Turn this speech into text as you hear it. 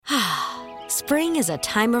Spring is a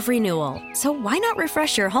time of renewal, so why not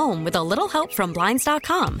refresh your home with a little help from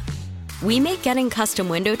Blinds.com? We make getting custom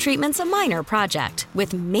window treatments a minor project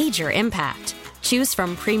with major impact. Choose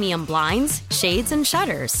from premium blinds, shades, and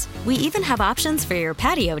shutters. We even have options for your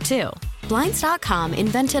patio, too. Blinds.com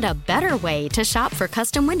invented a better way to shop for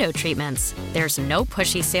custom window treatments. There's no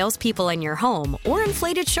pushy salespeople in your home or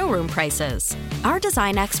inflated showroom prices. Our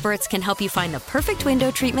design experts can help you find the perfect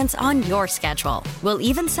window treatments on your schedule. We'll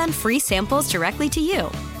even send free samples directly to you.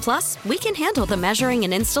 Plus, we can handle the measuring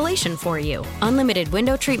and installation for you. Unlimited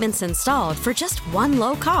window treatments installed for just one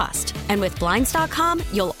low cost. And with Blinds.com,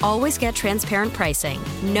 you'll always get transparent pricing.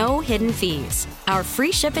 No hidden fees. Our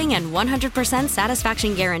free shipping and 100%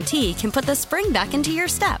 satisfaction guarantee can put the spring back into your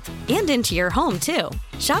step and into your home, too.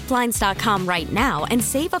 Shop Blinds.com right now and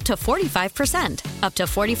save up to 45%. Up to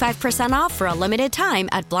 45% off for a limited time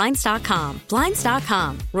at Blinds.com.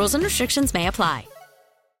 Blinds.com. Rules and restrictions may apply.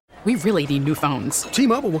 We really need new phones.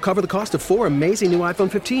 T-Mobile will cover the cost of 4 amazing new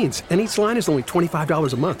iPhone 15s, and each line is only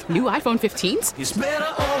 $25 a month. New iPhone 15s? It's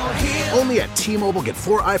better over here. Only at T-Mobile, get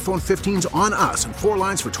 4 iPhone 15s on us and 4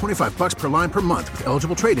 lines for $25 per line per month with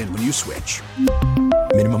eligible trade-in when you switch.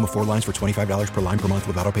 Minimum of 4 lines for $25 per line per month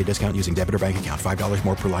with autopay discount using debit or bank account. $5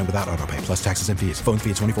 more per line without autopay, plus taxes and fees. Phone fee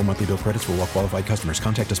at 24 monthly bill credits for well-qualified customers.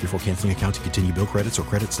 Contact us before canceling account to continue bill credits or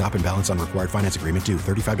credit stop and balance on required finance agreement due.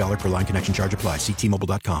 $35 per line connection charge applies. See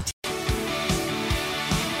T-Mobile.com.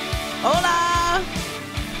 Hola!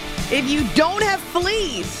 If you don't have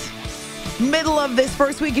fleas, middle of this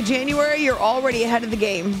first week of January, you're already ahead of the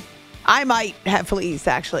game. I might have fleas,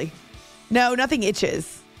 actually. No, nothing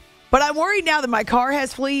itches. But I'm worried now that my car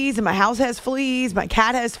has fleas and my house has fleas, my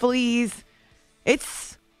cat has fleas.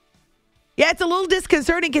 It's a little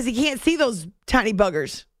disconcerting because you can't see those tiny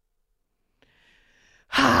buggers.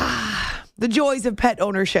 The joys of pet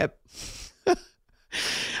ownership.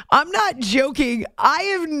 I'm not joking. I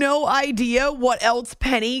have no idea what else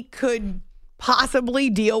Penny could possibly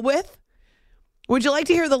deal with. Would you like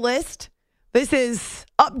to hear the list? This is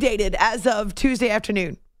updated as of Tuesday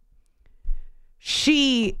afternoon.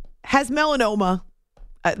 She has melanoma.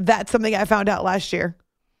 That's something I found out last year.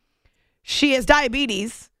 She has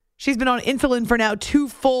diabetes. She's been on insulin for now 2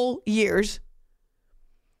 full years.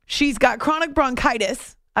 She's got chronic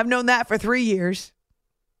bronchitis. I've known that for 3 years.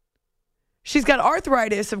 She's got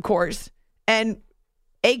arthritis, of course, and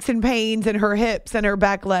aches and pains in her hips and her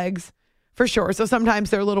back legs, for sure. So sometimes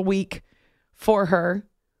they're a little weak for her.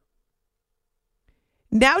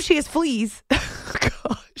 Now she has fleas.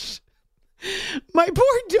 Gosh. My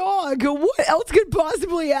poor dog. What else could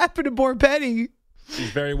possibly happen to poor Penny? She's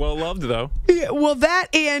very well loved, though. Yeah, well, that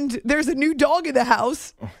and there's a new dog in the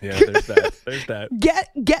house. Oh, yeah, there's that. There's that.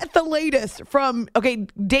 Get the latest from,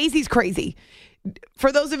 Daisy's crazy.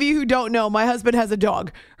 For those of you who don't know, my husband has a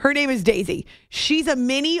dog. Her name is Daisy. She's a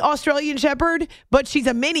mini Australian Shepherd, but she's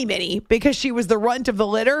a mini because she was the runt of the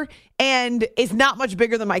litter and is not much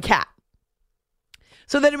bigger than my cat.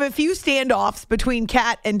 So there have been a few standoffs between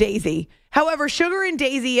Cat and Daisy. However, Sugar and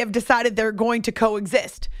Daisy have decided they're going to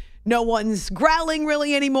coexist. No one's growling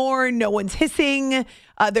really anymore. No one's hissing.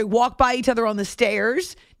 They walk by each other on the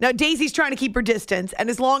stairs. Now, Daisy's trying to keep her distance, and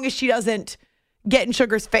as long as she doesn't get in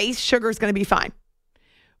Sugar's face, Sugar's going to be fine.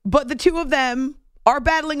 But the two of them are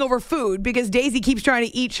battling over food because Daisy keeps trying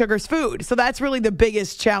to eat Sugar's food. So that's really the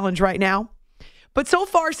biggest challenge right now. But so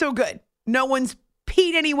far, so good. No one's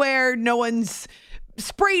peed anywhere. No one's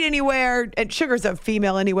sprayed anywhere. And Sugar's a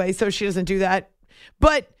female anyway, so she doesn't do that.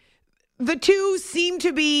 But the two seem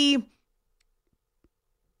to be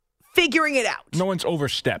figuring it out. No one's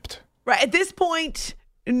overstepped. Right. At this point,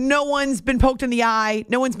 no one's been poked in the eye.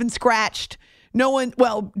 No one's been scratched.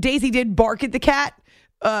 Daisy did bark at the cat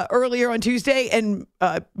earlier on Tuesday, and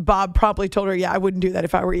Bob probably told her, yeah, I wouldn't do that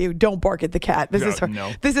if I were you. Don't bark at the cat. This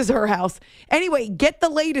is her house. Anyway, get the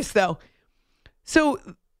latest, though. So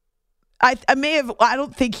I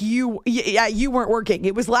don't think you weren't working.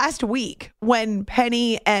 It was last week when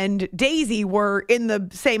Penny and Daisy were in the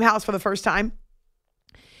same house for the first time.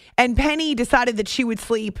 And Penny decided that she would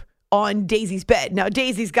sleep on Daisy's bed. Now,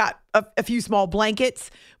 Daisy's got a few small blankets,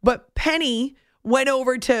 but Penny went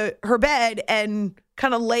over to her bed and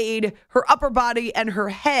kind of laid her upper body and her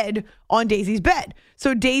head on Daisy's bed.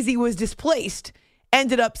 So Daisy was displaced,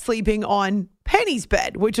 ended up sleeping on Penny's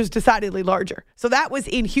bed, which was decidedly larger. So that was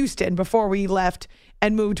in Houston before we left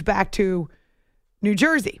and moved back to New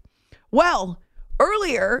Jersey. Well,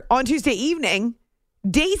 earlier on Tuesday evening,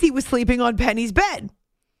 Daisy was sleeping on Penny's bed.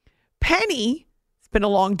 Penny, it's been a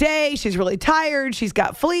long day. She's really tired. She's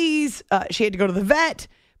got fleas. She had to go to the vet.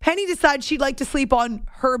 Penny decided she'd like to sleep on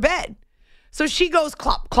her bed. So she goes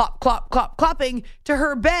clop, clop, clop, clop, clopping to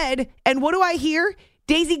her bed. And what do I hear?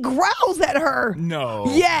 Daisy growls at her. No.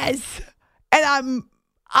 Yes. And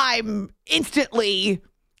I'm instantly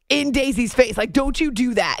in Daisy's face. Like, don't you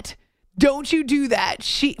do that. Don't you do that.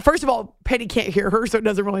 First of all, Penny can't hear her, so it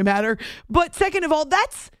doesn't really matter. But second of all,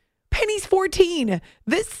 that's Penny's 14.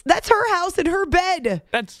 That's her house and her bed.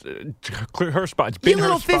 That's her spot. It's been you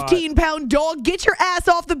little 15-pound dog, get your ass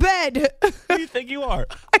off the bed. Who do you think you are?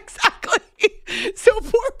 Exactly. So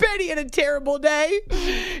poor Penny had a terrible day.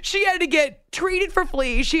 She had to get treated for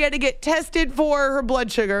fleas. She had to get tested for her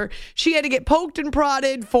blood sugar. She had to get poked and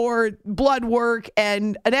prodded for blood work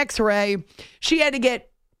and an x-ray. She had to get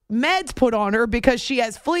meds put on her because she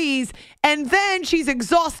has fleas. And then she's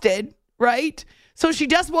exhausted, right? So she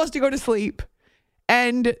just wants to go to sleep.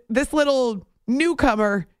 And this little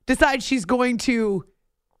newcomer decides she's going to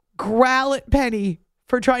growl at Penny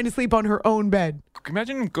for trying to sleep on her own bed.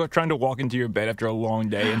 Imagine trying to walk into your bed after a long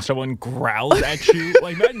day and someone growls at you.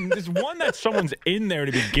 Like, imagine there's one that someone's in there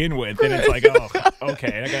to begin with, and it's like, oh,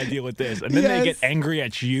 okay, I got to deal with this. And then they get angry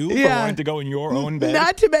at you for wanting to go in your own bed.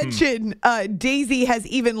 Not to mention, Daisy has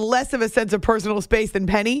even less of a sense of personal space than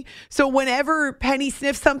Penny. So whenever Penny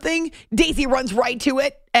sniffs something, Daisy runs right to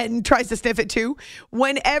it and tries to sniff it too.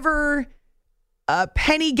 Whenever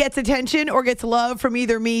Penny gets attention or gets love from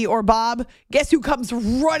either me or Bob, guess who comes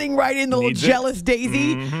running right in? The little jealous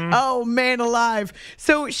Daisy. Mm-hmm. Oh, man alive.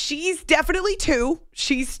 So she's definitely 2.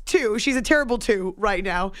 She's 2. She's a terrible 2 right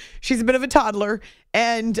now. She's a bit of a toddler.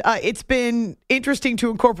 And it's been interesting to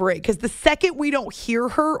incorporate because the second we don't hear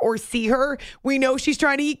her or see her, we know she's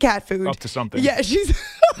trying to eat cat food. Up to something. Yeah, she's...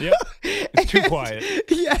 Yep. It's too quiet.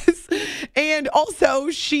 Yes. And also,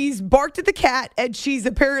 she's barked at the cat, and she's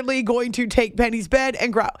apparently going to take Penny's bed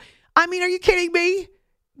and growl. I mean, are you kidding me?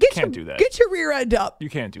 Can't do that. Get your rear end up. You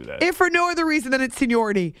can't do that. If for no other reason than it's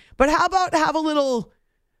seniority. But how about have a little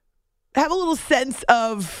sense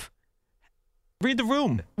of... Read the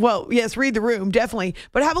room. Well, yes, read the room, definitely.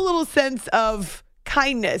 But have a little sense of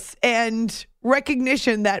kindness and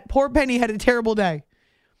recognition that poor Penny had a terrible day.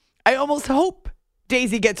 I almost hope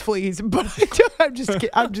Daisy gets fleas, but I'm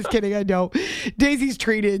just kidding. I don't. Daisy's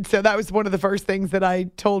treated, so that was one of the first things that I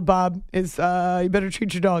told Bob is you better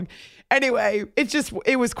treat your dog. Anyway,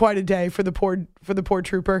 it was quite a day for the poor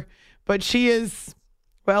trooper. But she is,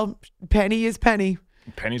 well, Penny is Penny.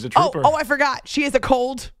 Penny's a trooper. Oh, I forgot. She has a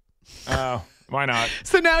cold. Oh. Why not?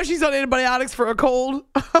 So now she's on antibiotics for a cold.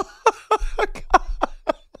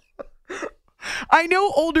 I know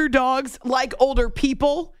older dogs, like older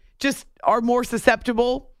people, just are more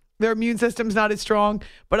susceptible. Their immune system's not as strong.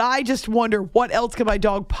 But I just wonder, what else could my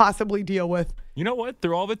dog possibly deal with? You know what?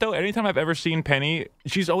 Through all of it, though, anytime I've ever seen Penny,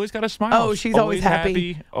 she's always got a smile. Oh, she's always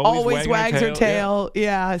happy. Always wags her tail.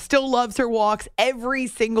 Yeah. Still loves her walks every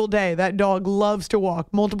single day. That dog loves to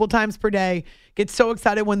walk multiple times per day. Gets so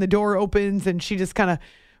excited when the door opens and she just kind of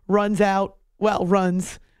runs out. Well,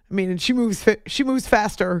 runs. I mean, and she moves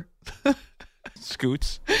faster.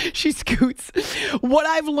 Scoots. She scoots. What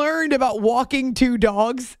I've learned about walking 2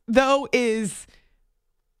 dogs, though, is...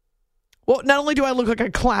 Well, not only do I look like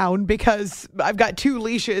a clown because I've got 2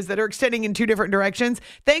 leashes that are extending in 2 different directions.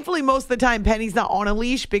 Thankfully, most of the time, Penny's not on a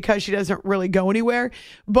leash because she doesn't really go anywhere.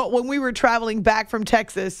 But when we were traveling back from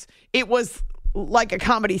Texas, it was like a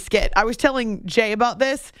comedy skit. I was telling Jay about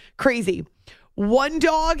this. Crazy. 1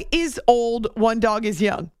 dog is old, 1 dog is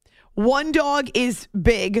young. 1 dog is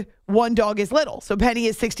big, 1 dog is little. So Penny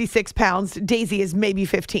is 66 pounds. Daisy is maybe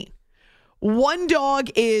 15. 1 dog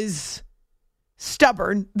is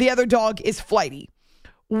stubborn. The other dog is flighty.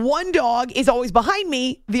 1 dog is always behind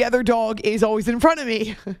me. The other dog is always in front of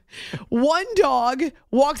me. 1 dog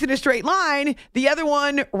walks in a straight line. The other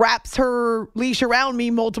one wraps her leash around me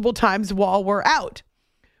multiple times while we're out.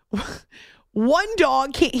 1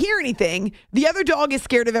 dog can't hear anything. The other dog is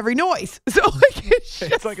scared of every noise. So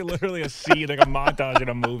it's like literally a scene, like a montage in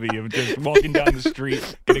a movie of just walking down the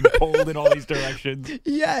street, getting pulled in all these directions.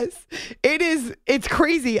 Yes, it is. It's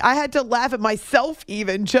crazy. I had to laugh at myself,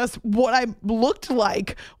 even just what I looked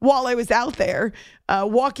like while I was out there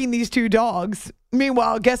walking these 2 dogs.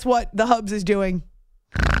 Meanwhile, guess what the Hubs is doing?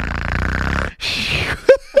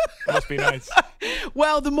 Must be nice.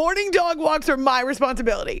 Well, the morning dog walks are my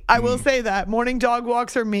responsibility. I will say that. Morning dog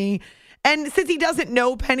walks are me. And since he doesn't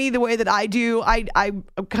know Penny the way that I do, I'm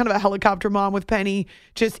kind of a helicopter mom with Penny.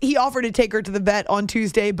 He offered to take her to the vet on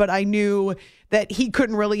Tuesday, but I knew that he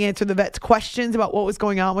couldn't really answer the vet's questions about what was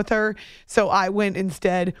going on with her. So I went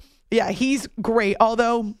instead. Yeah, he's great.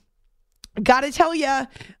 Although, gotta tell you,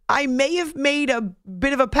 I may have made a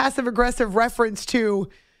bit of a passive-aggressive reference to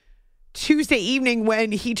Tuesday evening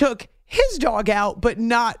when he took his dog out, but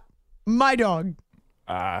not My dog.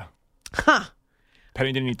 Penny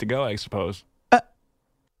didn't need to go, I suppose.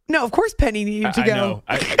 No, of course Penny needed to go.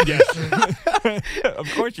 I know. Yes.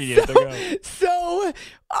 Of course she needed to go. So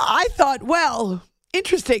I thought, well,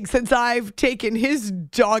 interesting, since I've taken his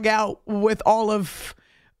dog out with all of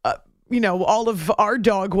our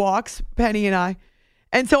dog walks, Penny and I.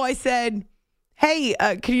 And so I said, hey,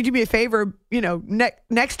 can you do me a favor?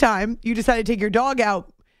 Next time you decide to take your dog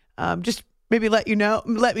out, just maybe let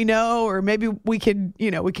me know, or maybe we can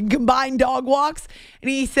combine dog walks.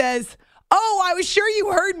 And he says, oh, I was sure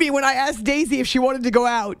you heard me when I asked Daisy if she wanted to go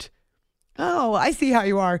out. Oh, I see how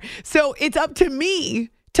you are. So it's up to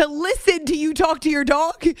me to listen to you talk to your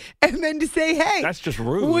dog and then to say, hey. That's just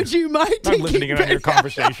rude. Would you mind I'm taking listening in on your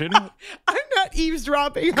conversation. I'm not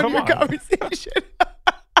eavesdropping on your conversation.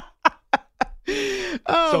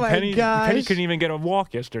 Oh, so my Penny gosh. couldn't even get a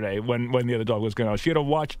walk yesterday when the other dog was going out. She had to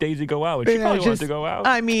watch Daisy go out, and she probably wanted to go out.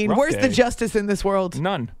 I mean, Rough where's day. the justice in this world?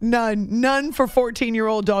 None. None for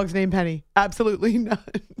 14-year-old dogs named Penny. Absolutely none.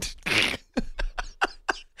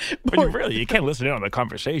 But you can't listen in on the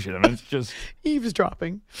conversation. I mean, it's just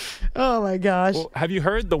eavesdropping. Oh my gosh. Well, have you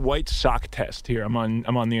heard the white sock test? Here, I'm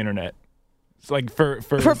on the internet. It's like for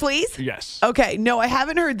fleas? Yes. Okay. No, I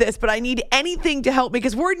haven't heard this, but I need anything to help me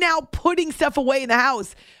because we're now putting stuff away in the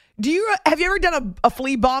house. Have you ever done a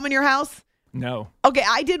flea bomb in your house? No. Okay,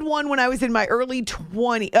 I did one when I was in my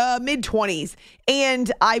mid-20s,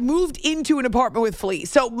 and I moved into an apartment with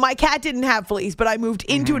fleas. So my cat didn't have fleas, but I moved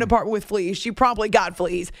into an apartment with fleas. She probably got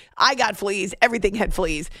fleas. I got fleas. Everything had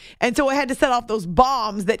fleas. And so I had to set off those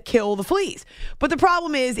bombs that kill the fleas. But the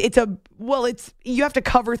problem is you have to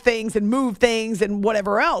cover things and move things and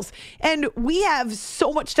whatever else. And we have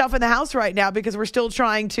so much stuff in the house right now because we're still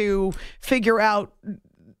trying to figure out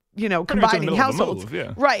combining households. Move,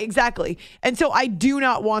 yeah. Right, exactly. And so I do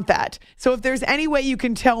not want that. So if there's any way you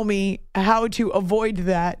can tell me how to avoid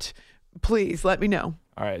that, please let me know.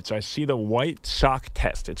 All right, so I see the white sock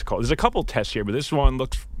test, it's called. There's a couple tests here, but this one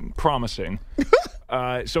looks promising.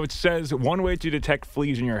 So it says one way to detect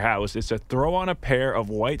fleas in your house is to throw on a pair of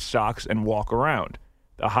white socks and walk around.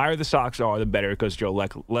 The higher the socks are, the better, because you're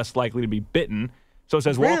less likely to be bitten. So it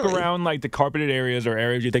says walk around like the carpeted areas or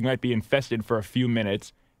areas you think might be infested for a few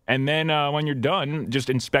minutes. And then when you're done, just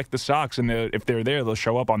inspect the socks, and if they're there, they'll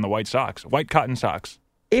show up on the white socks. White cotton socks.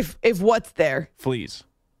 If what's there? Fleas.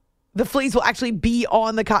 The fleas will actually be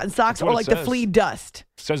on the cotton socks, or like the flea dust?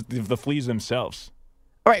 It says the fleas themselves.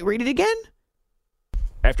 All right, read it again.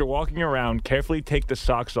 After walking around, carefully take the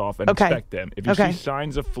socks off and inspect them. If you see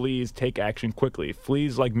signs of fleas, take action quickly.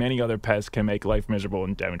 Fleas, like many other pests, can make life miserable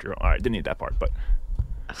and damage your own. All right, didn't need that part, but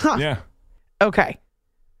yeah. Okay.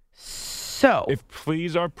 So if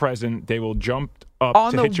fleas are present, they will jump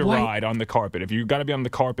up to hitch a ride on the carpet. If you got to be on the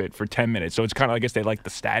carpet for 10 minutes. So it's kind of, I guess they like the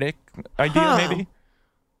static idea, maybe.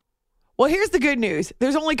 Well, here's the good news.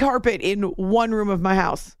 There's only carpet in one room of my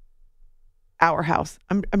house. Our house.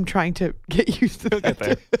 I'm trying to get used to that. Get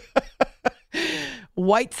there.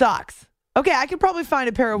 White socks. Okay, I could probably find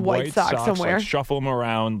a pair of white socks somewhere. Like, shuffle them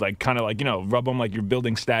around, like kind of like, rub them like you're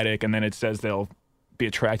building static, and then it says they'll be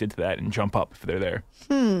attracted to that and jump up if they're there.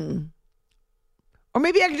 Or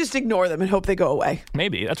maybe I could just ignore them and hope they go away.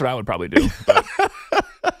 Maybe. That's what I would probably do. But.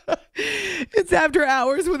 It's After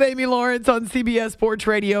Hours with Amy Lawrence on CBS Sports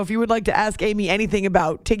Radio. If you would like to ask Amy anything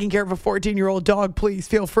about taking care of a 14-year-old dog, please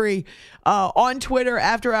feel free. On Twitter,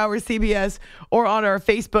 After Hours CBS, or on our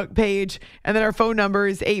Facebook page. And then our phone number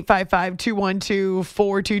is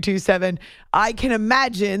 855-212-4227. I can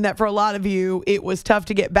imagine that for a lot of you, it was tough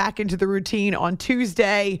to get back into the routine on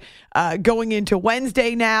Tuesday, going into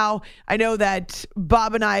Wednesday now. I know that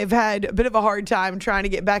Bob and I have had a bit of a hard time trying to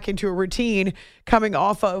get back into a routine coming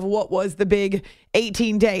off of what was the big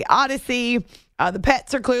 18-day odyssey. The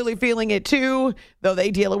pets are clearly feeling it too, though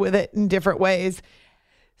they deal with it in different ways.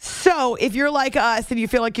 So if you're like us and you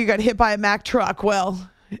feel like you got hit by a Mack truck, well,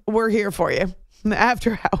 we're here for you.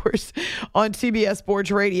 After Hours on CBS Sports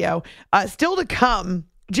Radio. Still to come,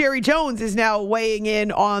 Jerry Jones is now weighing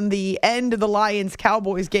in on the end of the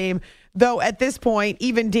Lions-Cowboys game, though at this point,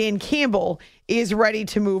 even Dan Campbell is ready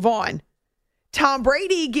to move on. Tom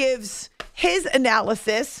Brady gives his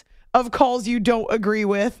analysis of calls you don't agree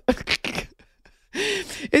with.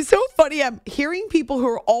 It's so funny. I'm hearing people who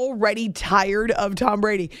are already tired of Tom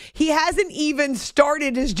Brady. He hasn't even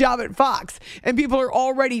started his job at Fox, and people are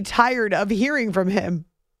already tired of hearing from him.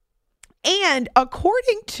 And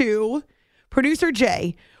according to producer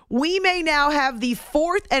Jay, we may now have the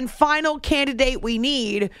fourth and final candidate we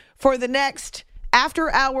need for the next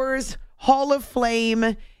After Hours Hall of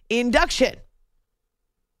Fame induction.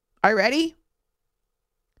 Are you ready?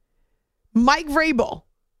 Mike Vrabel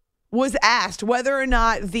was asked whether or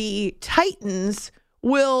not the Titans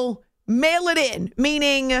will mail it in,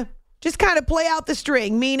 meaning just kind of play out the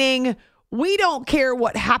string, meaning we don't care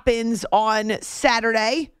what happens on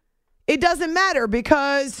Saturday. It doesn't matter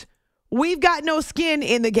because we've got no skin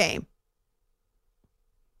in the game.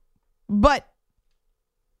 But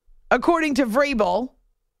according to Vrabel,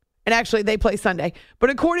 and actually they play Sunday, but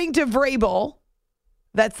according to Vrabel,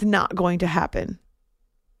 that's not going to happen.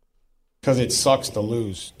 Because it sucks to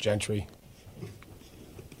lose, Gentry.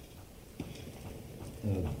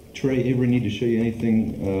 Trey, ever need to show you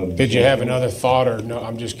anything? Did you have another thought, or no?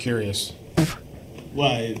 I'm just curious.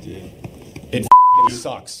 Why? It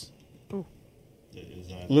sucks.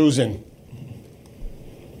 Losing.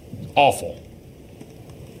 Awful.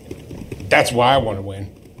 That's why I want to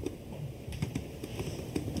win.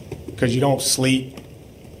 Because you don't sleep.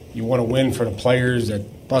 You want to win for the players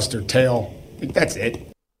that bust their tail. That's it.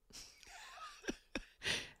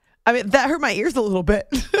 I mean, that hurt my ears a little bit.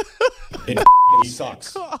 It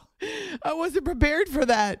sucks. I wasn't prepared for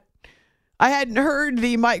that. I hadn't heard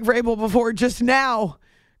the Mike Vrabel before just now,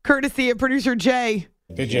 courtesy of producer Jay.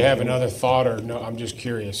 Did you have another thought, or no? I'm just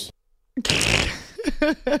curious.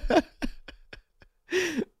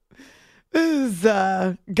 This is,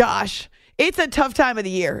 gosh, it's a tough time of the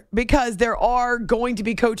year because there are going to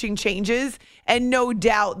be coaching changes, and no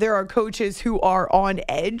doubt there are coaches who are on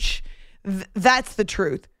edge. That's the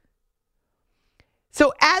truth.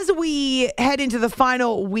 So as we head into the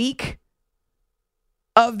final week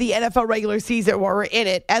of the NFL regular season, or we're in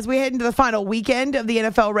it, as we head into the final weekend of the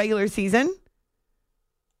NFL regular season,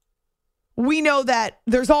 we know that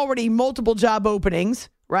there's already multiple job openings,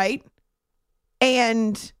 right?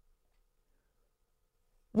 And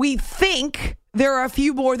we think there are a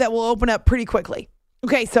few more that will open up pretty quickly.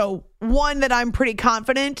 Okay, so one that I'm pretty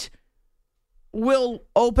confident will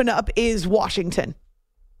open up is Washington.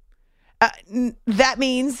 That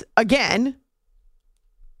means, again,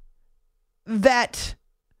 that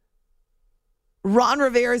Ron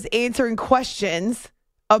Rivera is answering questions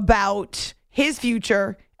about his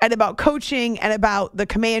future and about coaching and about the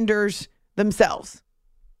Commanders themselves.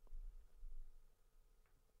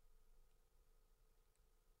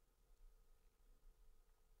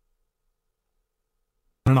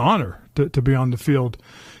 An honor to be on the field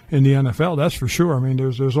in the NFL, that's for sure. I mean,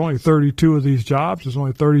 there's only 32 of these jobs. There's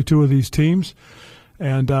only 32 of these teams.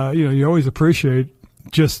 And, you always appreciate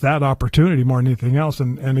just that opportunity more than anything else.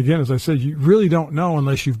 And again, as I said, you really don't know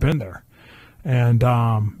unless you've been there. And,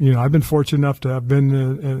 I've been fortunate enough to have been,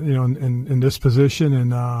 in this position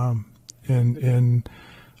and in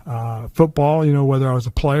football, whether I was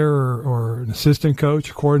a player or an assistant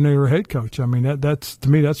coach, coordinator, or head coach. I mean, that's to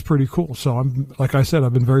me, that's pretty cool. So like I said,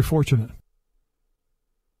 I've been very fortunate.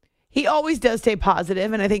 He always does stay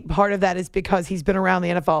positive, and I think part of that is because he's been around the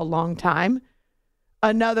NFL a long time.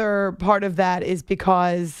 Another part of that is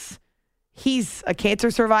because he's a cancer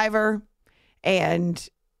survivor, and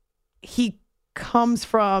he comes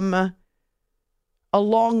from a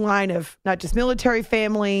long line of not just military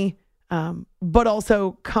family, but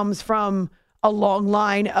also comes from a long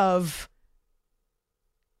line of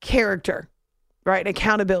character, right?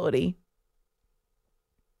 Accountability.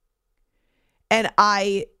 And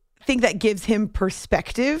I think that gives him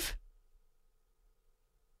perspective.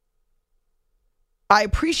 I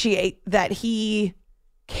appreciate that he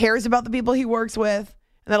cares about the people he works with,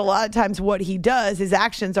 and that a lot of times what he does, his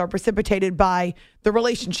actions are precipitated by the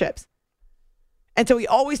relationships. And so he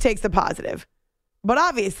always takes the positive. But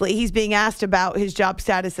obviously, he's being asked about his job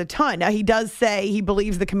status a ton. Now, he does say he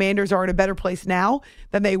believes the Commanders are in a better place now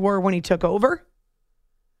than they were when he took over.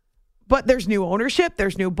 But there's new ownership,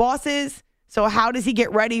 there's new bosses. So how does he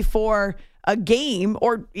get ready for a game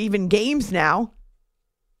or even games now,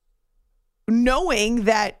 knowing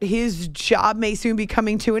that his job may soon be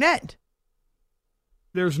coming to an end?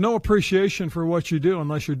 There's no appreciation for what you do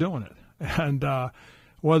unless you're doing it. And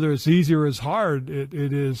whether it's easy or it's hard, it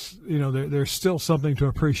is, there's still something to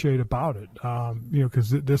appreciate about it. Because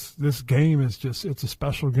this game is just, it's a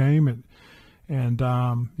special game. And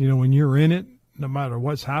when you're in it, no matter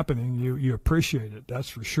what's happening, you appreciate it. That's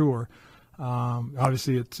for sure.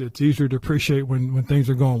 Obviously, it's easier to appreciate when things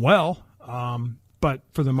are going well. But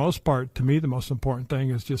for the most part, to me, the most important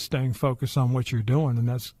thing is just staying focused on what you're doing. And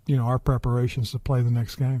that's, our preparations to play the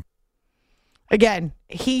next game. Again,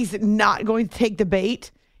 he's not going to take the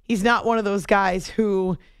bait. He's not one of those guys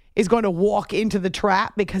who is going to walk into the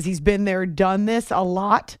trap because he's been there, done this a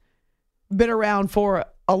lot, been around for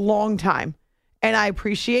a long time. And I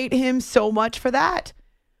appreciate him so much for that.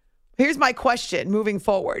 Here's my question moving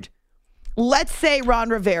forward. let's say Ron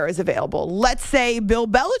Rivera is available. Let's say Bill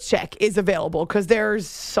Belichick is available because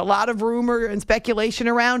there's a lot of rumor and speculation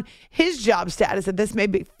around his job status that this may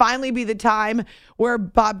finally be the time where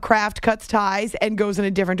Bob Kraft cuts ties and goes in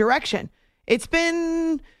a different direction. It's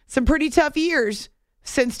been some pretty tough years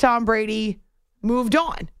since Tom Brady moved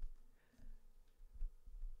on.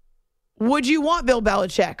 Would you want Bill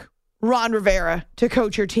Belichick, Ron Rivera to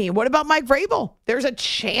coach your team? What about Mike Vrabel? There's a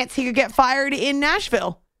chance he could get fired in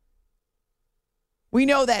Nashville. We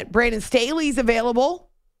know that Brandon Staley's available.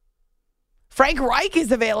 Frank Reich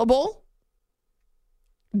is available.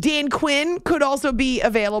 Dan Quinn could also be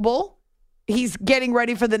available. He's getting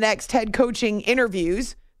ready for the next head coaching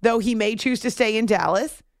interviews, though he may choose to stay in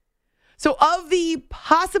Dallas. So of the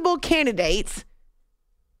possible candidates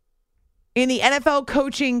in the NFL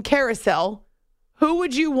coaching carousel, who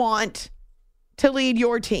would you want to lead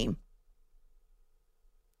your team?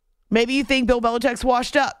 Maybe you think Bill Belichick's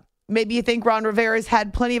washed up. Maybe you think Ron Rivera's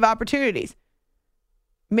had plenty of opportunities.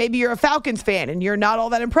 Maybe you're a Falcons fan and you're not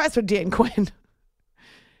all that impressed with Dan Quinn.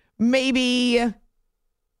 Maybe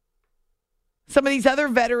some of these other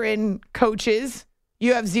veteran coaches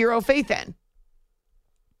you have zero faith in.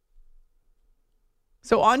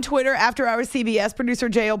 So on Twitter, After Hours CBS, producer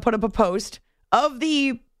Jay will put up a post of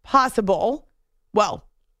the available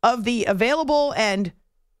and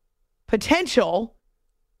potential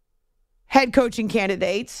head coaching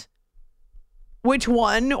candidates. Which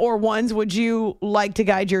one or ones would you like to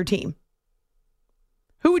guide your team?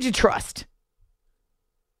 Who would you trust?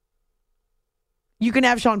 You can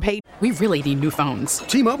have Sean Payton. We really need new phones.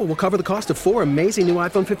 T-Mobile will cover the cost of 4 amazing new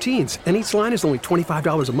iPhone 15s, and each line is only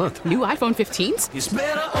 $25 a month. New iPhone 15s? It's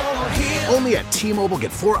better over here. Only at T-Mobile,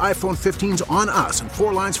 get 4 iPhone 15s on us and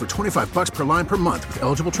 4 lines for $25 per line per month with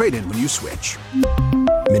eligible trade-in when you switch.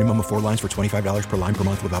 Minimum of 4 lines for $25 per line per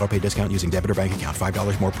month with autopay discount using debit or bank account.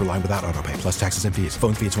 $5 more per line without autopay, plus taxes and fees.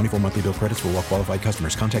 Phone fee at 24 monthly bill credits for well-qualified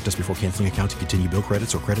customers. Contact us before canceling account to continue bill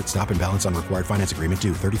credits or credit stop and balance on required finance agreement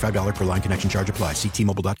due. $35 per line connection charge applies. See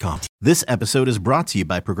T-Mobile.com. This episode is brought to you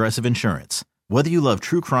by Progressive Insurance. Whether you love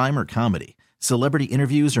true crime or comedy, celebrity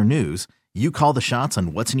interviews or news, you call the shots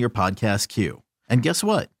on what's in your podcast queue. And guess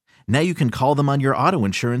what? Now you can call them on your auto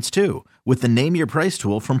insurance too with the Name Your Price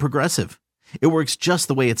tool from Progressive. It works just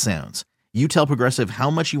the way it sounds. You tell Progressive how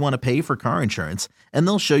much you want to pay for car insurance, and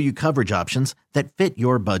they'll show you coverage options that fit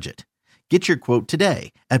your budget. Get your quote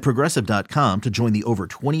today at Progressive.com to join the over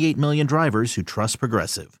 28 million drivers who trust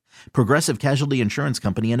Progressive. Progressive Casualty Insurance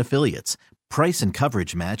Company and Affiliates. Price and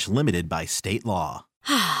coverage match limited by state law.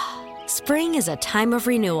 Spring is a time of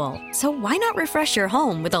renewal, so why not refresh your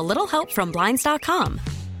home with a little help from Blinds.com?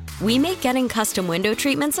 We make getting custom window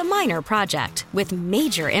treatments a minor project with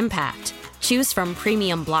major impact. Choose from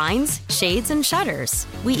premium blinds, shades, and shutters.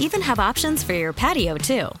 We even have options for your patio,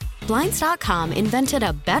 too. Blinds.com invented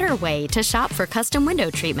a better way to shop for custom window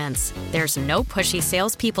treatments. There's no pushy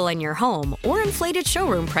salespeople in your home or inflated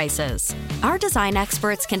showroom prices. Our design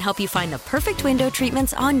experts can help you find the perfect window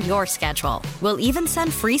treatments on your schedule. We'll even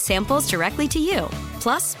send free samples directly to you.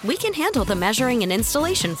 Plus, we can handle the measuring and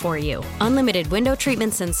installation for you. Unlimited window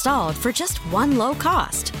treatments installed for just one low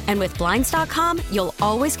cost. And with Blinds.com, you'll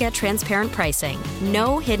always get transparent pricing.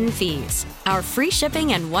 No hidden fees. Our free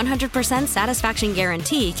shipping and 100% satisfaction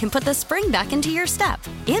guarantee can put the spring back into your step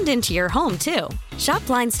and into your home, too. Shop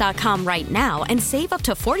Blinds.com right now and save up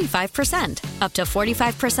to 45%. Up to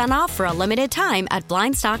 45% off for a limited time at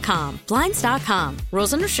Blinds.com. Blinds.com.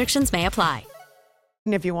 Rules and restrictions may apply.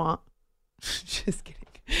 If you want. Just kidding.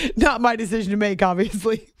 Not my decision to make,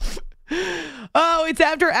 obviously. Oh, it's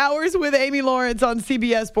After Hours with Amy Lawrence on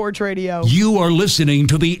CBS Sports Radio. You are listening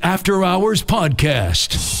to the After Hours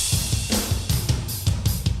podcast.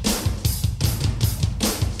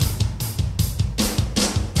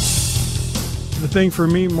 The thing for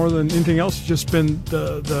me more than anything else has just been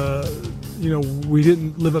we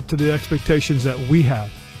didn't live up to the expectations that we had,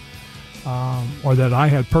 or that I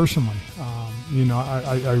had personally.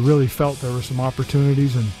 I really felt there were some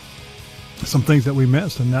opportunities and some things that we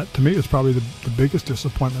missed, and that to me is probably the biggest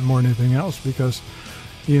disappointment more than anything else, because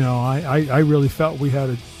I really felt we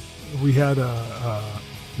had the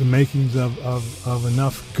makings of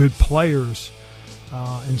enough good players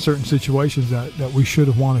in certain situations that we should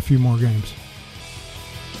have won a few more games.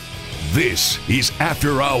 This is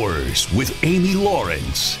After Hours with Amy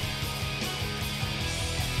Lawrence.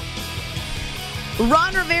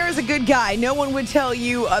 Ron Rivera is a good guy. No one would tell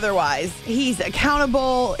you otherwise. He's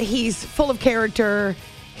accountable. He's full of character.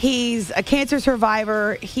 He's a cancer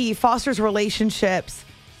survivor. He fosters relationships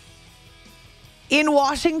in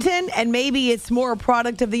Washington, and maybe it's more a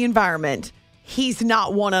product of the environment. he's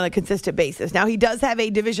not won on a consistent basis. Now, he does have a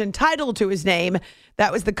division title to his name.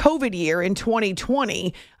 That was the COVID year in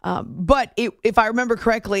 2020. But if I remember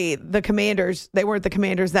correctly, the Commanders, they weren't the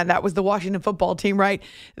Commanders then. That was the Washington football team, right?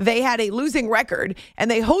 They had a losing record, and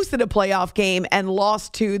they hosted a playoff game and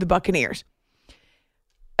lost to the Buccaneers.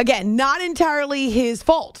 Again, not entirely his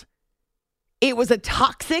fault. It was a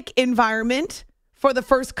toxic environment for the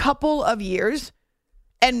first couple of years,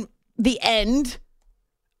 and the end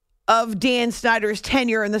of Dan Snyder's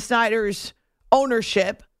tenure and the Snyder's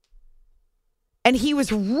ownership. And he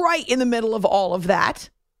was right in the middle of all of that.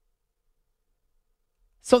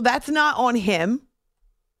 So that's not on him.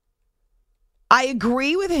 I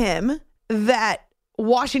agree with him that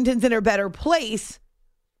Washington's in a better place,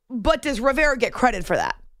 but does Rivera get credit for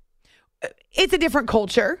that? It's a different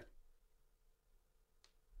culture.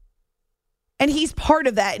 And he's part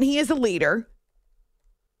of that, and he is a leader.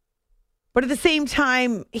 But at the same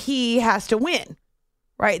time, he has to win,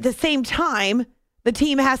 right? At the same time, the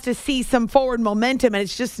team has to see some forward momentum, and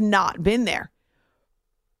it's just not been there.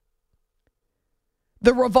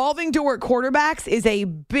 The revolving door at quarterbacks is a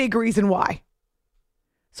big reason why.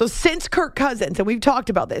 So since Kirk Cousins, and we've talked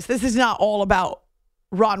about this is not all about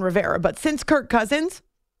Ron Rivera, but since Kirk Cousins,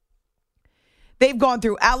 they've gone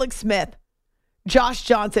through Alex Smith, Josh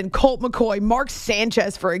Johnson, Colt McCoy, Mark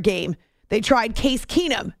Sanchez for a game. They tried Case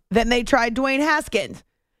Keenum. Then they tried Dwayne Haskins.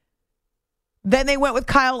 Then they went with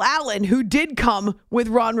Kyle Allen, who did come with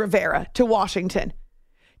Ron Rivera to Washington.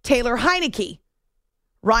 Taylor Heineke,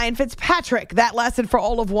 Ryan Fitzpatrick. That lasted for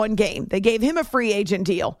all of one game. They gave him a free agent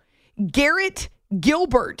deal. Garrett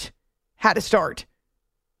Gilbert had to start.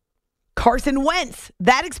 Carson Wentz.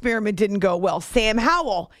 That experiment didn't go well. Sam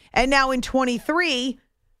Howell. And now in 23,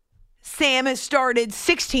 Sam has started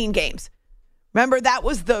 16 games. Remember, that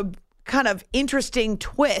was the kind of interesting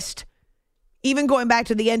twist, even going back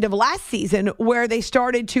to the end of last season, where they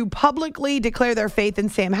started to publicly declare their faith in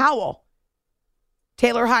Sam Howell.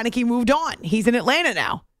 Taylor Heineke moved on. He's in Atlanta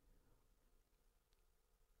now.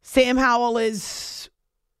 Sam Howell is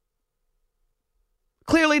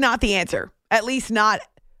clearly not the answer, at least not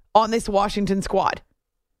on this Washington squad.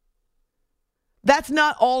 That's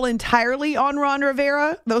not all entirely on Ron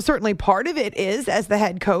Rivera, though certainly part of it is as the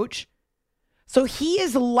head coach. So he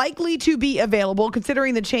is likely to be available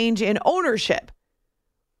considering the change in ownership.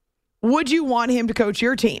 Would you want him to coach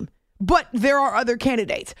your team? But there are other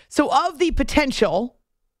candidates. So of the potential,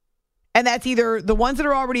 and that's either the ones that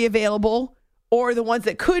are already available or the ones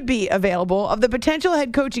that could be available, of the potential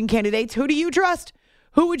head coaching candidates, who do you trust?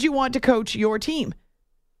 Who would you want to coach your team?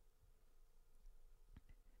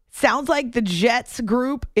 Sounds like the Jets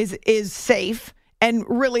group is safe. And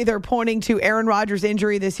really, they're pointing to Aaron Rodgers'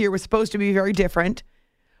 injury this year was supposed to be very different.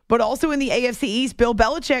 But also in the AFC East, Bill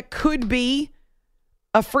Belichick could be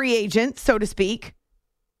a free agent, so to speak.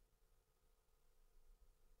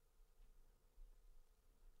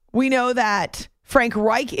 We know that Frank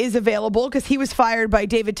Reich is available because he was fired by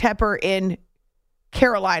David Tepper in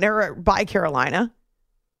Carolina, or by Carolina.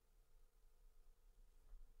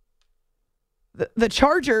 The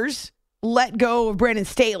Chargers let go of Brandon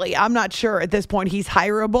Staley. I'm not sure at this point he's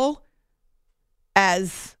hireable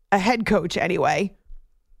as a head coach anyway.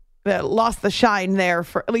 Lost the shine there,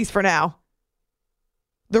 for at least for now.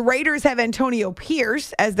 The Raiders have Antonio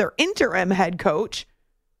Pierce as their interim head coach.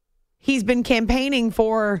 He's been campaigning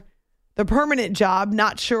for the permanent job.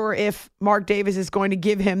 Not sure if Mark Davis is going to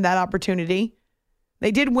give him that opportunity.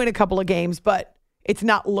 They did win a couple of games, but it's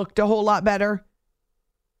not looked a whole lot better.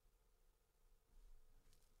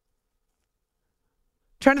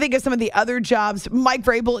 Trying to think of some of the other jobs. Mike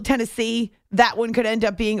Vrabel at Tennessee, that one could end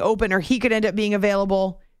up being open, or he could end up being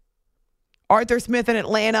available. Arthur Smith in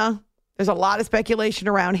Atlanta, there's a lot of speculation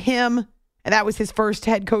around him, and that was his first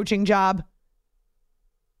head coaching job.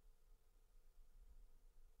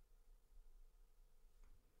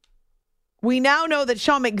 We now know that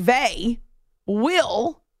Sean McVay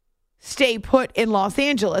will stay put in Los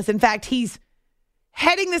Angeles. In fact, he's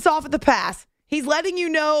heading this off at the pass. He's letting you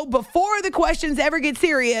know before the questions ever get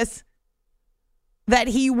serious that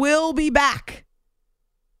he will be back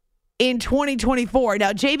in 2024.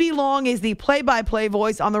 Now, JB Long is the play-by-play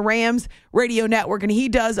voice on the Rams radio network, and he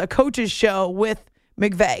does a coach's show with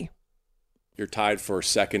McVay. You're tied for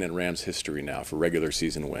second in Rams history now for regular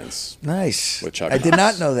season wins. Nice. I did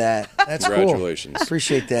not know that. That's Congratulations. Cool.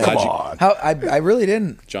 Appreciate that. Come on. I really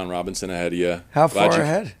didn't. John Robinson ahead of you. How far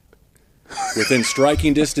ahead? Within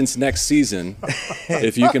striking distance next season,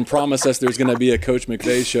 if you can promise us there's going to be a Coach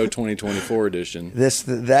McVay Show 2024 edition.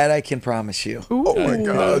 That I can promise you. Oh, my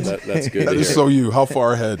God. That's good. That is so you. How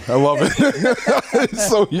far ahead? I love it. It's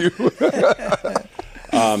so you.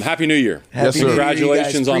 Happy New Year. Happy New Year,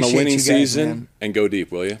 Congratulations on a Appreciate winning you guys, season, man. and go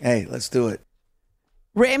deep, will you? Hey, let's do it.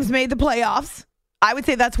 Rams made the playoffs. I would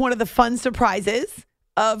say that's one of the fun surprises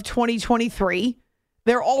of 2023.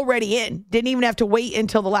 They're already in. Didn't even have to wait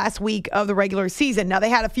until the last week of the regular season. Now, they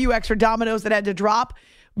had a few extra dominoes that had to drop,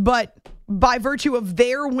 but by virtue of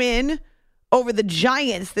their win over the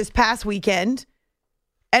Giants this past weekend,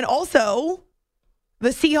 and also the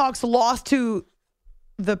Seahawks lost to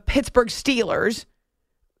the Pittsburgh Steelers,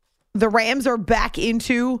 the Rams are back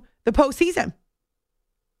into the postseason.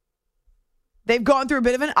 They've gone through a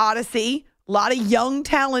bit of an odyssey. A lot of young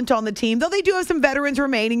talent on the team, though they do have some veterans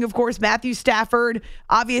remaining. Of course, Matthew Stafford,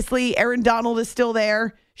 obviously Aaron Donald is still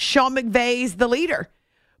there. Sean McVay's the leader.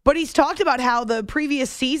 But he's talked about how the previous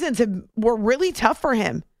seasons were really tough for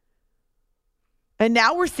him. And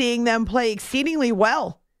now we're seeing them play exceedingly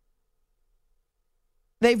well.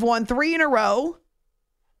 They've won 3 in a row,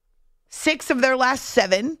 6 of their last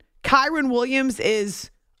 7. Kyron Williams is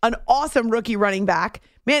an awesome rookie running back.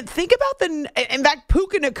 Man, think about in fact,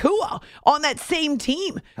 Puka Nacua on that same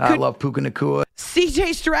team. I love Puka Nacua.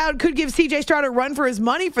 C.J. Stroud could give C.J. Stroud a run for his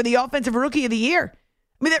money for the Offensive Rookie of the Year.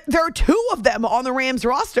 I mean, there are 2 of them on the Rams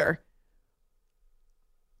roster.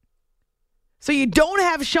 So you don't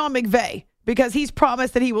have Sean McVay because he's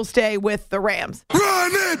promised that he will stay with the Rams.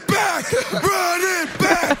 Run it back! Run it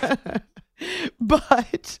back!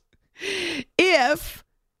 But if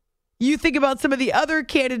you think about some of the other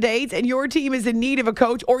candidates and your team is in need of a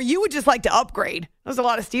coach, or you would just like to upgrade. There's a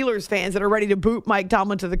lot of Steelers fans that are ready to boot Mike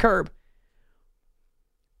Tomlin to the curb.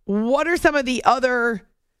 What are some of the other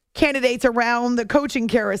candidates around the coaching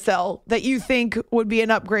carousel that you think would be an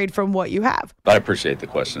upgrade from what you have? I appreciate the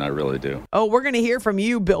question. I really do. Oh, we're going to hear from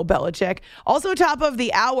you, Bill Belichick. Also, top of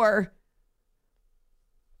the hour,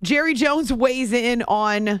 Jerry Jones weighs in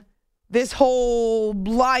on this whole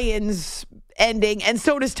Lions ending, and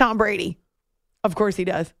so does Tom Brady. Of course he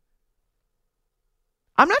does.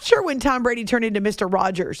 I'm not sure when Tom Brady turned into Mr.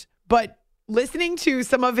 Rogers, but listening to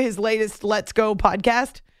some of his latest Let's Go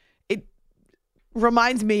podcast, it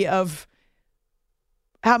reminds me of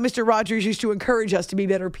how Mr. Rogers used to encourage us to be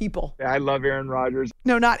better people. I love Aaron Rodgers.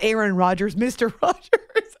 No, not Aaron Rodgers, Mr.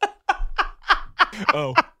 Rogers.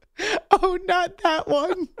 Oh, not that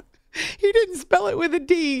one. He didn't spell it with a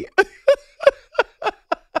D.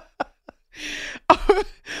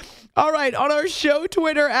 All right, on our show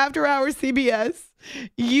Twitter, After Hours CBS,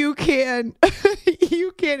 you can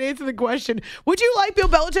answer the question. Would you like Bill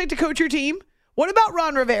Belichick to coach your team? What about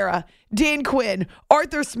Ron Rivera, Dan Quinn,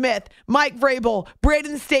 Arthur Smith, Mike Vrabel,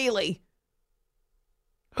 Brandon Staley?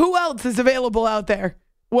 Who else is available out there?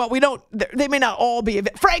 Well, they may not all be.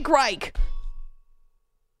 Frank Reich.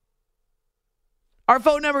 Our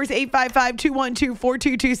phone number is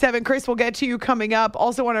 855-212-4227. Chris will get to you coming up.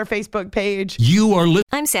 Also on our Facebook page.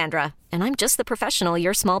 I'm Sandra, and I'm just the professional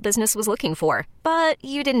your small business was looking for. But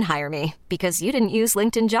you didn't hire me because you didn't use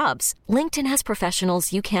LinkedIn Jobs. LinkedIn has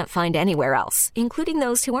professionals you can't find anywhere else, including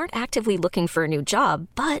those who aren't actively looking for a new job,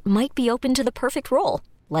 but might be open to the perfect role,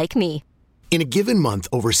 like me. In a given month,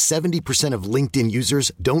 over 70% of LinkedIn users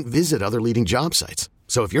don't visit other leading job sites.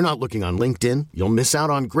 So if you're not looking on LinkedIn, you'll miss out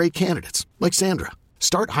on great candidates like Sandra.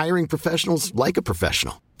 Start hiring professionals like a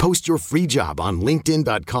professional. Post your free job on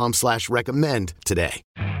linkedin.com/recommend today.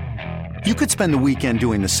 You could spend the weekend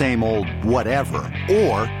doing the same old whatever,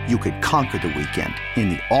 or you could conquer the weekend in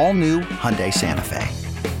the all-new Hyundai Santa Fe.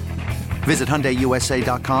 Visit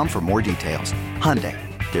HyundaiUSA.com for more details. Hyundai,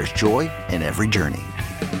 there's joy in every journey.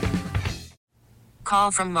 Call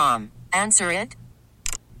from mom. Answer it.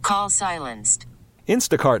 Call silenced.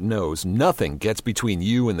 Instacart knows nothing gets between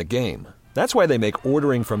you and the game. That's why they make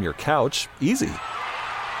ordering from your couch easy.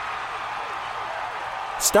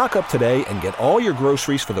 Stock up today and get all your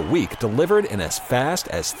groceries for the week delivered in as fast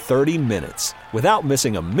as 30 minutes without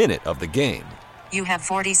missing a minute of the game. You have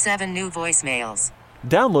 47 new voicemails.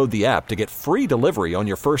 Download the app to get free delivery on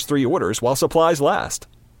your first 3 orders while supplies last.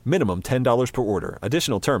 Minimum $10 per order.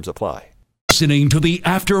 Additional terms apply. Listening to the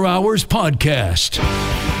After Hours Podcast.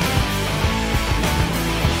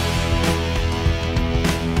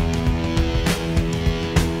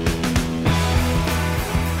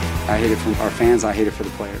 I hate it for our fans. I hate it for the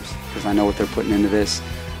players because I know what they're putting into this.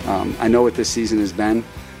 I know what this season has been.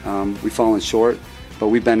 We've fallen short, but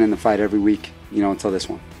we've been in the fight every week, until this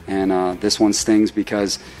one. And this one stings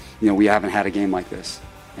because, we haven't had a game like this.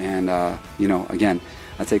 And, again,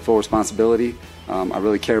 I take full responsibility. I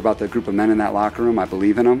really care about the group of men in that locker room. I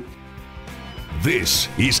believe in them. This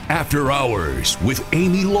is After Hours with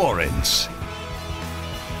Amy Lawrence.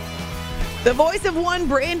 The voice of one,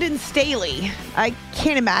 Brandon Staley. I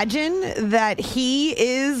can't imagine that he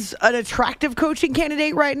is an attractive coaching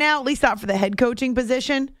candidate right now, at least not for the head coaching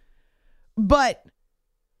position. But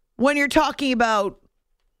when you're talking about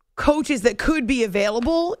coaches that could be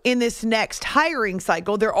available in this next hiring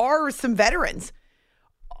cycle, there are some veterans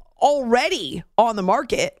already on the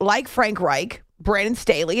market, like Frank Reich, Brandon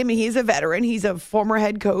Staley. I mean, he's a veteran. He's a former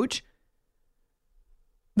head coach.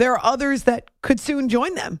 There are others that could soon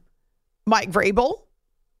join them. Mike Vrabel,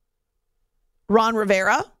 Ron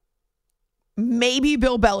Rivera, maybe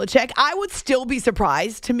Bill Belichick. I would still be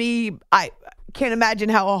surprised. To me, I can't imagine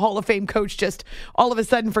how a Hall of Fame coach just all of a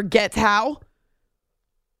sudden forgets how.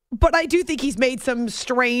 But I do think he's made some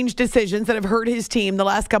strange decisions that have hurt his team the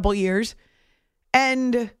last couple of years.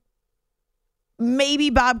 And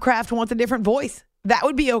maybe Bob Kraft wants a different voice. That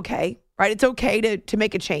would be okay, right? It's okay to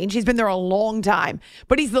make a change. He's been there a long time,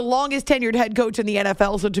 but he's the longest tenured head coach in the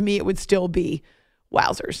NFL. So to me, it would still be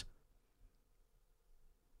wowzers.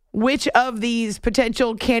 Which of these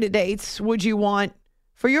potential candidates would you want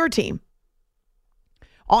for your team?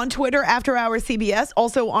 On Twitter, After Hours CBS,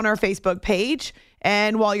 also on our Facebook page.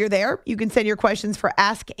 And while you're there, you can send your questions for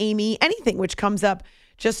Ask Amy Anything, which comes up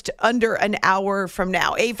just under an hour from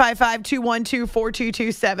now.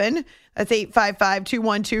 855-212-4227. That's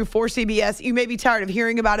 855-212-4CBS. You may be tired of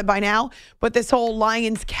hearing about it by now, but this whole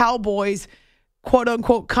Lions-Cowboys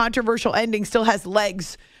quote-unquote controversial ending still has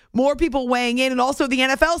legs. More people weighing in, and also the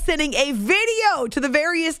NFL sending a video to the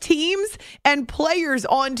various teams and players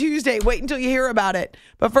on Tuesday. Wait until you hear about it.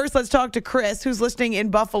 But first, let's talk to Chris, who's listening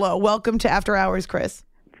in Buffalo. Welcome to After Hours, Chris.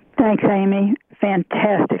 Thanks, Amy.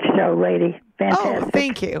 Fantastic show, lady. Fantastic. Oh,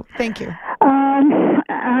 thank you. Thank you.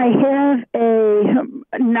 I have a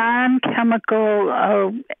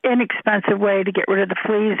non-chemical, inexpensive way to get rid of the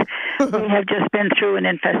fleas. We have just been through an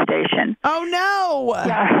infestation. Oh, no.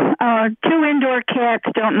 Yeah. 2 indoor cats,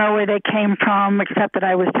 don't know where they came from, except that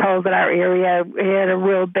I was told that our area had a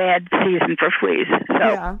real bad season for fleas.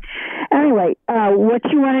 So, Anyway, what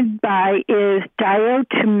you want to buy is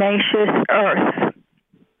diatomaceous earth.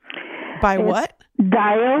 By what?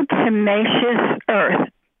 Diatomaceous earth.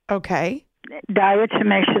 Okay.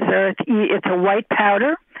 Diatomaceous earth. It's a white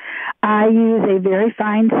powder. I use a very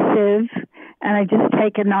fine sieve, and I just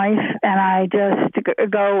take a knife and I just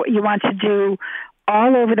go. You want to do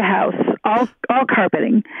all over the house, all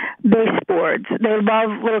carpeting, baseboards. They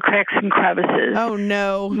love little cracks and crevices. Oh,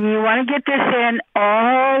 no. You want to get this in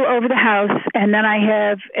all over the house, and then I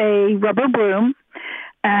have a rubber broom,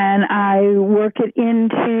 and I work it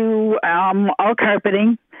into all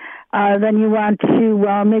carpeting. Then you want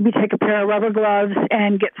to maybe take a pair of rubber gloves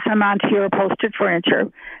and get some onto your upholstered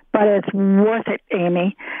furniture. But it's worth it,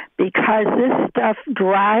 Amy, because this stuff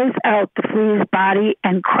dries out the flea's body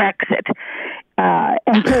and cracks it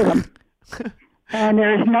and kills them. And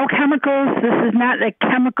there's no chemicals. This is not a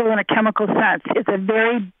chemical in a chemical sense. It's a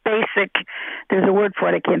very basic, there's a word for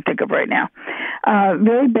it I can't think of right now,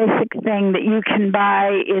 very basic thing that you can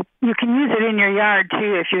buy. You can use it in your yard,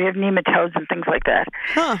 too, if you have nematodes and things like that.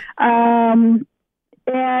 Huh.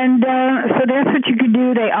 So that's what you could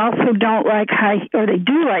do. They also don't like they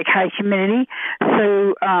do like high humidity.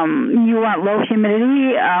 So you want low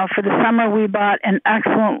humidity. For the summer, we bought an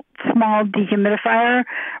excellent small dehumidifier.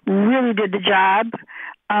 Really did the job.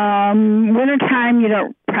 Wintertime, you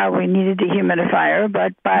don't probably need a dehumidifier,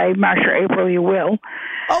 but by March or April, you will.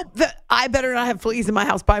 Oh, I better not have fleas in my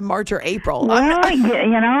house by March or April. Well, this is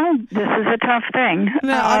a tough thing.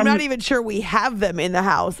 No, I'm not even sure we have them in the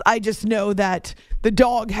house. I just know that the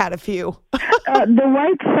dog had a few. The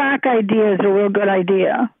white sock idea is a real good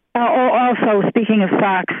idea. Also, speaking of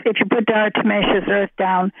socks, if you put diatomaceous earth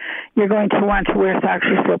down, you're going to want to wear socks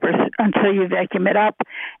or slippers until you vacuum it up.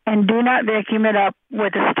 And do not vacuum it up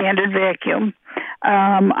with a standard vacuum.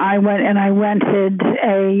 I went and I rented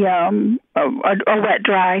a wet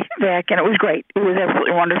dry vac, and it was great. It was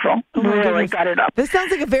absolutely wonderful. Oh my really goodness. got it up. This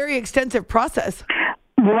sounds like a very extensive process.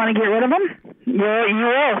 You want to get rid of them? You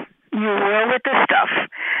will. You will with this stuff.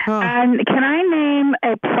 Huh. And can I name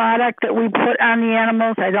a product that we put on the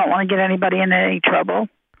animals? I don't want to get anybody in any trouble.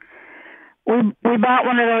 We bought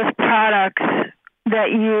one of those products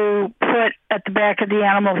that you put at the back of the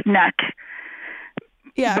animal's neck.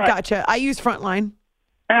 Yeah, gotcha. I use Frontline.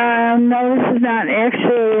 No, this is not.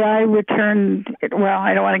 Actually, I returned. Well,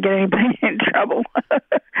 I don't want to get anybody in trouble. I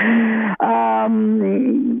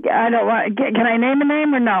don't want. Can I name a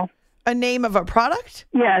name or no? A name of a product?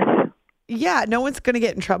 Yes. Yeah, no one's going to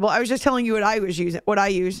get in trouble. I was just telling you what I use.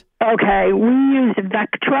 Okay, we used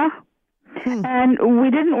Vectra, and we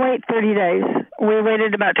didn't wait 30 days. We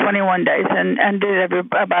waited about 21 days and did it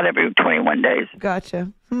about every 21 days.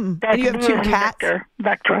 Gotcha. And you have 2 cats?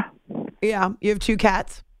 Vectra. Yeah, you have 2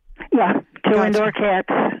 cats? Yeah, 2 Gotcha. indoor cats.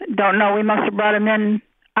 Don't know. We must have brought them in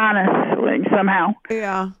honest somehow.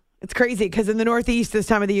 Yeah. It's crazy because in the Northeast this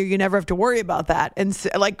time of the year, you never have to worry about that. And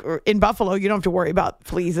like in Buffalo, you don't have to worry about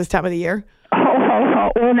fleas this time of the year. Oh,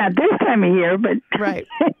 well, not this time of year, but right.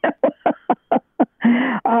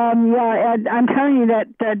 Yeah, I'm telling you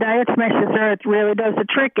that diatomaceous earth really does the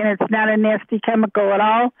trick, and it's not a nasty chemical at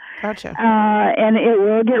all. Gotcha. And it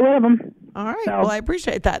will get rid of them. All right. So, well, I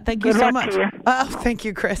appreciate that. Thank you good so luck much. to you. Oh, thank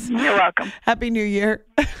you, Chris. You're welcome. Happy New Year.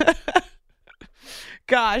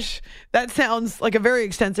 Gosh, that sounds like a very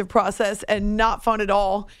extensive process and not fun at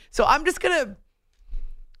all. So I'm just going to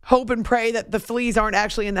hope and pray that the fleas aren't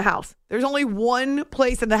actually in the house. There's only one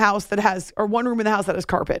place in the house that has, or one room in the house that has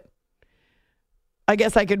carpet. I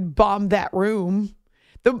guess I could bomb that room.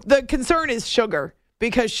 The concern is Sugar,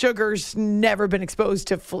 because Sugar's never been exposed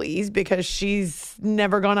to fleas because she's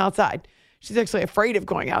never gone outside. She's actually afraid of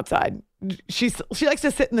going outside. She likes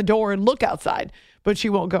to sit in the door and look outside, but she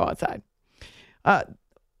won't go outside.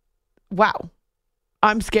 Wow.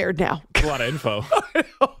 I'm scared now. A lot of info.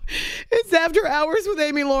 It's After Hours with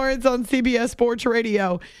Amy Lawrence on CBS Sports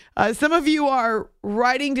Radio. Some of you are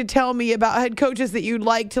writing to tell me about head coaches that you'd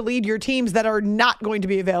like to lead your teams that are not going to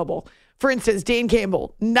be available. For instance, Dan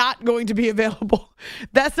Campbell, not going to be available.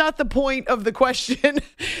 That's not the point of the question.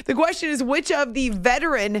 The question is, which of the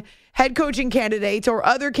veteran head coaching candidates or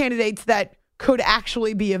other candidates that could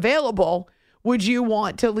actually be available would you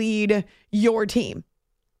want to lead your team?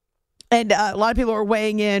 And a lot of people are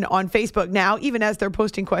weighing in on Facebook now, even as they're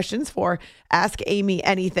posting questions for Ask Amy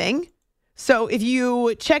Anything. So if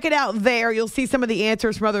you check it out there, you'll see some of the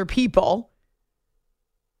answers from other people.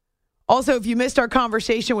 Also, if you missed our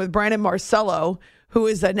conversation with Brandon Marcello, who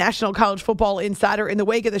is a national college football insider in the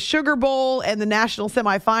wake of the Sugar Bowl and the national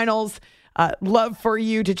semifinals, love for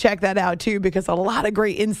you to check that out too, because a lot of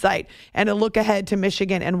great insight and a look ahead to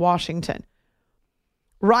Michigan and Washington.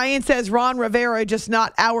 Ryan says, Ron Rivera, just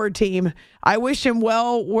not our team. I wish him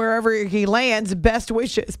well wherever he lands. Best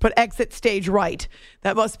wishes, but exit stage right.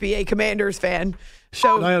 That must be a Commanders fan.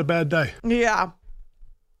 So I had a bad day. Yeah.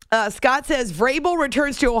 Scott says, Vrabel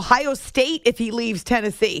returns to Ohio State if he leaves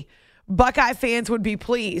Tennessee. Buckeye fans would be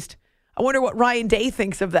pleased. I wonder what Ryan Day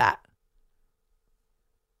thinks of that.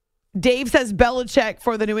 Dave says Belichick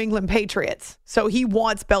for the New England Patriots. So he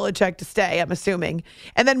wants Belichick to stay, I'm assuming.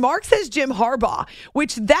 And then Mark says Jim Harbaugh,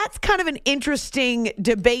 which that's kind of an interesting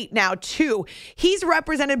debate now, too. He's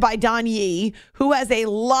represented by Don Yee, who has a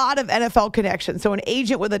lot of NFL connections. So an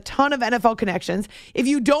agent with a ton of NFL connections. If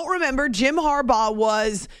you don't remember, Jim Harbaugh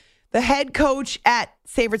was the head coach at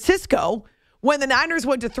San Francisco when the Niners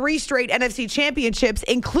went to 3 straight NFC championships,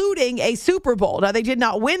 including a Super Bowl. Now, they did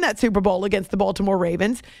not win that Super Bowl against the Baltimore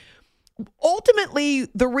Ravens. Ultimately,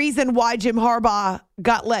 the reason why Jim Harbaugh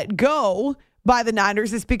got let go by the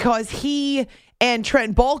Niners is because he and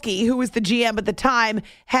Trent Baalke, who was the GM at the time,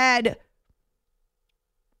 had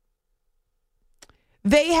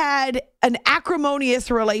an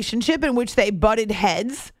acrimonious relationship in which they butted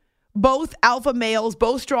heads, both alpha males,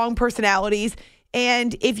 both strong personalities.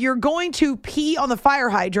 And if you're going to pee on the fire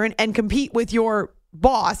hydrant and compete with your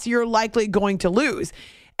boss, you're likely going to lose.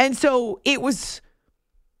 And so it was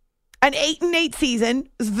an 8-8 season,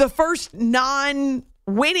 the first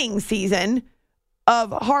non-winning season of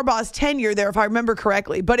Harbaugh's tenure there, if I remember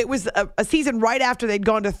correctly. But it was a season right after they'd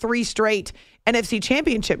gone to 3 straight NFC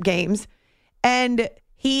championship games. And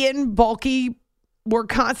he and Baalke were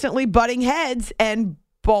constantly butting heads, and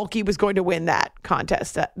Baalke was going to win that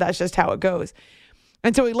contest. That's just how it goes.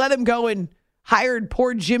 And so he let him go and hired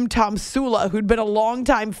poor Jim Tom Sula, who'd been a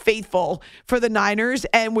longtime faithful for the Niners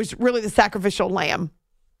and was really the sacrificial lamb.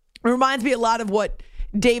 It reminds me a lot of what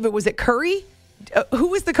David was at Curry. Who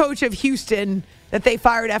was the coach of Houston that they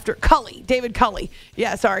fired after? Culley, David Culley.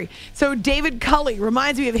 Yeah, sorry. So David Culley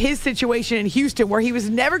reminds me of his situation in Houston where he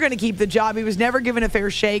was never going to keep the job. He was never given a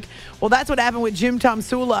fair shake. Well, that's what happened with Jim Tom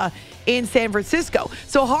Sula in San Francisco.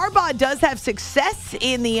 So Harbaugh does have success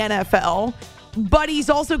in the NFL, but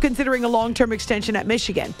he's also considering a long-term extension at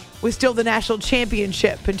Michigan with still the national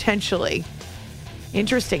championship potentially.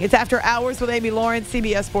 Interesting. It's After Hours with Amy Lawrence,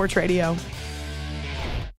 CBS Sports Radio.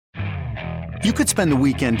 You could spend the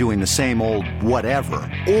weekend doing the same old whatever,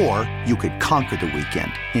 or you could conquer the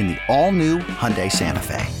weekend in the all-new Hyundai Santa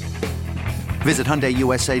Fe. Visit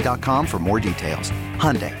HyundaiUSA.com for more details.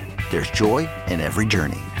 Hyundai, there's joy in every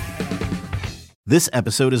journey. This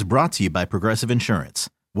episode is brought to you by Progressive Insurance.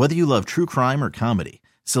 Whether you love true crime or comedy,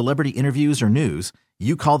 celebrity interviews or news,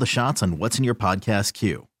 you call the shots on what's in your podcast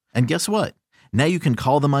queue. And guess what? Now you can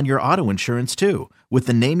call them on your auto insurance too with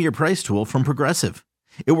the Name Your Price tool from Progressive.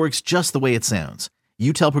 It works just the way it sounds.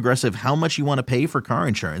 You tell Progressive how much you want to pay for car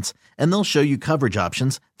insurance, and they'll show you coverage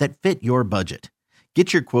options that fit your budget.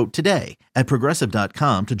 Get your quote today at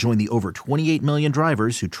Progressive.com to join the over 28 million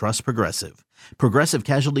drivers who trust Progressive. Progressive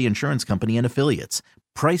Casualty Insurance Company and Affiliates.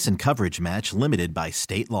 Price and coverage match limited by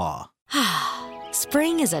state law.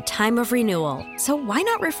 Spring is a time of renewal, so why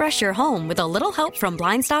not refresh your home with a little help from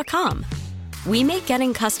Blinds.com? We make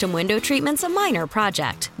getting custom window treatments a minor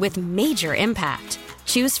project with major impact.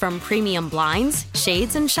 Choose from premium blinds,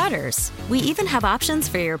 shades, and shutters. We even have options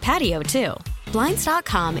for your patio, too.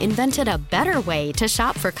 Blinds.com invented a better way to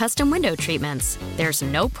shop for custom window treatments. There's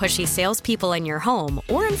no pushy salespeople in your home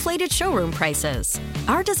or inflated showroom prices.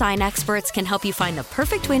 Our design experts can help you find the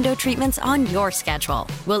perfect window treatments on your schedule.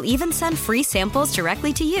 We'll even send free samples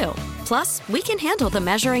directly to you. Plus, we can handle the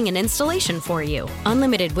measuring and installation for you.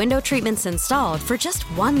 Unlimited window treatments installed for just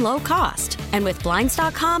one low cost. And with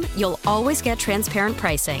Blinds.com, you'll always get transparent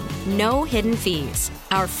pricing. No hidden fees.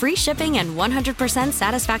 Our free shipping and 100%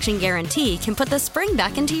 satisfaction guarantee can put the spring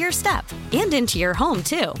back into your step and into your home,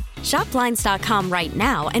 too. Shop Blinds.com right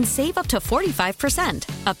now and save up to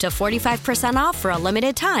 45%. Up to 45% off for a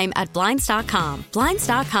limited time at Blinds.com.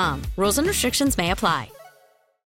 Blinds.com. Rules and restrictions may apply.